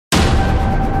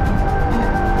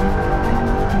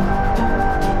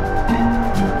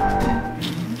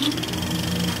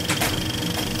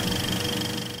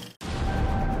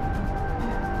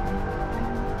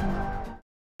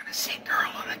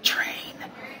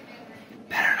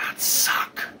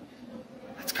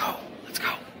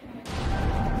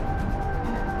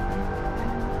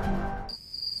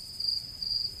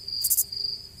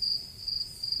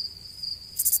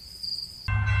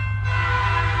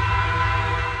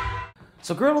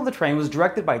So Girl on the Train was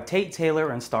directed by Tate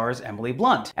Taylor and stars Emily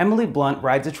Blunt. Emily Blunt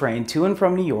rides a train to and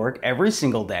from New York every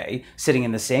single day, sitting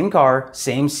in the same car,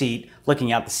 same seat,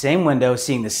 looking out the same window,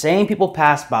 seeing the same people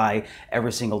pass by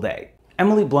every single day.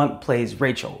 Emily Blunt plays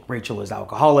Rachel. Rachel is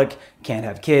alcoholic, can't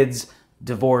have kids,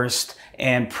 divorced,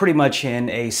 and pretty much in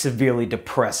a severely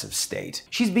depressive state.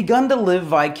 She's begun to live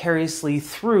vicariously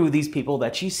through these people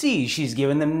that she sees. She's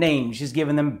given them names, she's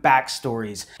given them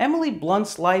backstories. Emily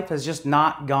Blunt's life has just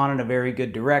not gone in a very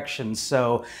good direction,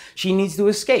 so she needs to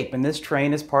escape, and this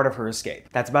train is part of her escape.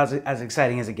 That's about as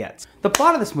exciting as it gets. The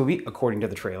plot of this movie, according to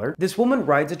the trailer, this woman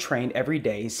rides a train every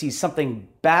day, sees something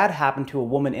bad happen to a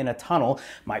woman in a tunnel.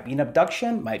 Might be an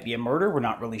abduction, might be a murder, we're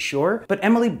not really sure. But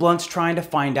Emily Blunt's trying to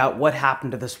find out what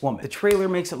happened to this woman. The trailer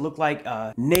makes it look like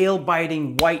a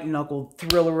nail-biting, white-knuckled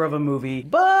thriller of a movie,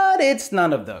 but it's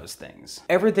none of those things.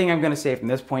 Everything I'm gonna say from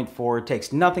this point forward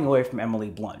takes nothing away from Emily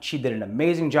Blunt. She did an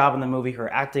amazing job in the movie,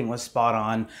 her acting was spot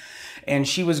on, and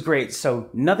she was great, so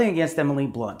nothing against Emily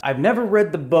Blunt. I've never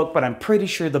read the book, but I'm pretty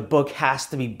sure the book has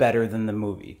to be better than the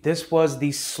movie. This was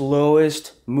the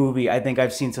slowest movie I think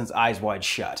I've seen since Eyes Wide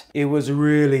Shut. It was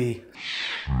really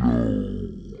slow.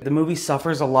 The movie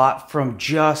suffers a lot from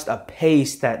just a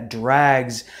pace that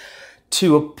drags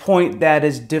to a point that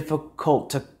is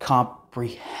difficult to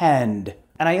comprehend.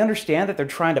 And I understand that they're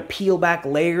trying to peel back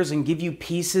layers and give you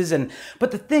pieces,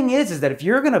 but the thing is that if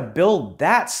you're gonna build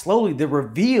that slowly, the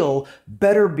reveal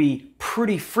better be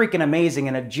pretty freaking amazing,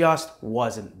 and it just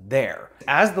wasn't there.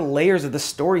 As the layers of the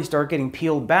story start getting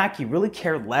peeled back, you really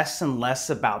care less and less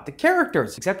about the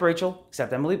characters, except Rachel,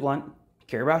 except Emily Blunt.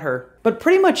 Care about her. But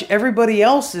pretty much everybody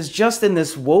else is just in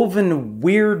this woven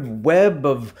weird web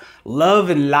of love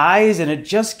and lies, and it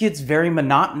just gets very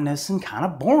monotonous and kind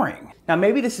of boring. Now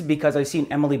maybe this is because I've seen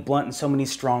Emily Blunt in so many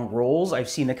strong roles. I've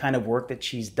seen the kind of work that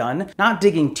she's done. Not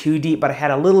digging too deep, but I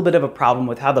had a little bit of a problem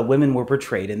with how the women were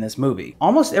portrayed in this movie.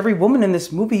 Almost every woman in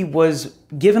this movie was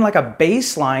given like a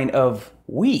baseline of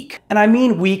weak. And I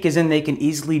mean weak as in they can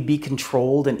easily be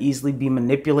controlled and easily be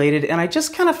manipulated, and I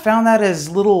just kind of found that as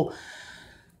little...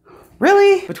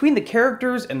 Really? Between the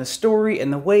characters and the story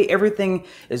and the way everything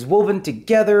is woven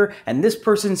together, and this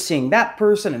person seeing that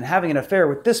person and having an affair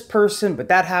with this person, but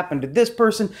that happened to this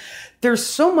person, there's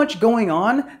so much going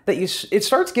on that it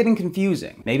starts getting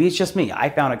confusing. Maybe it's just me.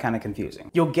 I found it kind of confusing.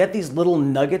 You'll get these little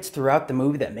nuggets throughout the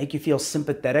movie that make you feel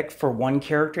sympathetic for one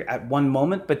character at one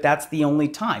moment, but that's the only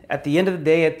time. At the end of the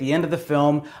day, at the end of the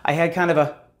film, I had kind of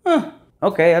a,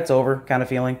 okay, that's over kind of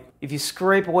feeling. If you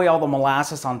scrape away all the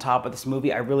molasses on top of this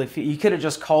movie, I really feel you could have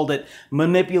just called it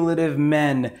Manipulative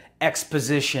Men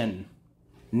Exposition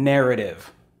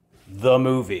Narrative. The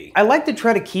movie. I like to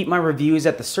try to keep my reviews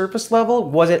at the surface level.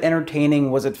 Was it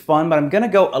entertaining? Was it fun? But I'm gonna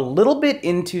go a little bit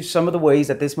into some of the ways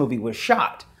that this movie was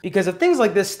shot. Because if things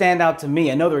like this stand out to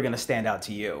me, I know they're gonna stand out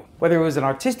to you. Whether it was an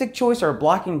artistic choice or a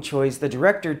blocking choice, the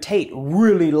director Tate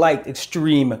really liked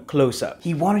extreme close-up.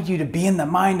 He wanted you to be in the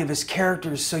mind of his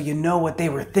characters so you know what they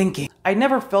were thinking. I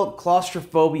never felt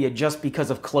claustrophobia just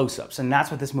because of close-ups, and that's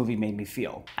what this movie made me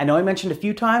feel. I know I mentioned a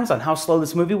few times on how slow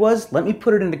this movie was. Let me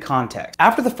put it into context.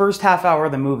 After the first half hour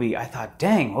of the movie, I thought,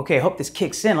 dang, okay, I hope this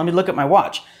kicks in. Let me look at my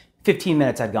watch. 15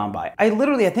 minutes had gone by. I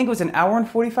think it was an hour and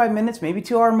 45 minutes, maybe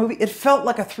 2-hour movie. It felt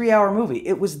like a 3-hour movie.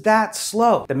 It was that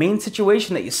slow. The main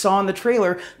situation that you saw in the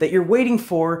trailer that you're waiting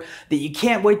for, that you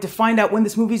can't wait to find out when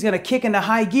this movie's gonna kick into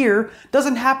high gear,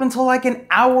 doesn't happen till like an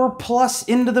hour plus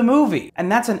into the movie.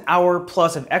 And that's an hour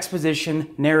plus of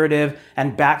exposition, narrative,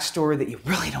 and backstory that you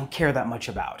really don't care that much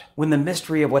about. When the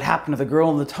mystery of what happened to the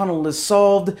girl in the tunnel is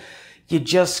solved, you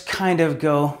just kind of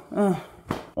go,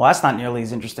 well, that's not nearly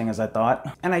as interesting as I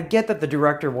thought. And I get that the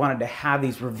director wanted to have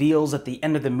these reveals at the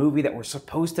end of the movie that were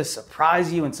supposed to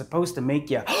surprise you and supposed to make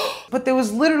you, but there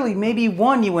was literally maybe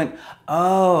one you went,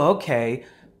 oh, okay,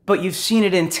 but you've seen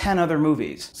it in 10 other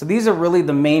movies. So these are really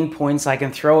the main points I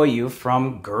can throw at you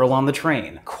from Girl on the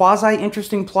Train.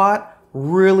 Quasi-interesting plot,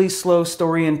 really slow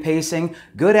story and pacing,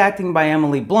 good acting by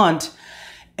Emily Blunt,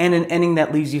 and an ending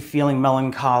that leaves you feeling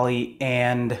melancholy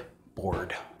and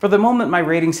bored. For the moment, my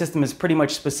rating system is pretty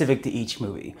much specific to each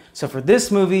movie. So for this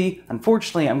movie,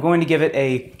 unfortunately, I'm going to give it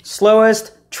a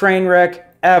slowest train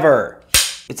wreck ever.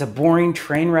 It's a boring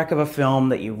train wreck of a film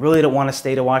that you really don't want to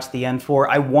stay to watch the end for.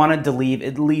 I wanted to leave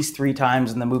at least 3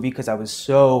 times in the movie because I was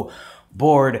so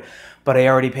bored, but I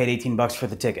already paid 18 bucks for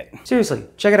the ticket. Seriously,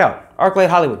 check it out. ArcLight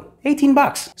Hollywood, 18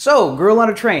 bucks. So, Girl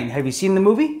on a Train, have you seen the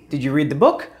movie? Did you read the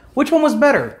book? Which one was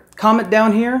better? Comment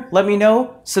down here, let me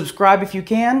know, subscribe if you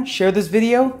can, share this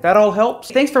video, that all helps.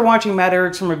 Thanks for watching Matt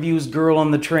Erickson Reviews Girl on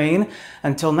the Train.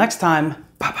 Until next time,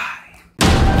 bye-bye.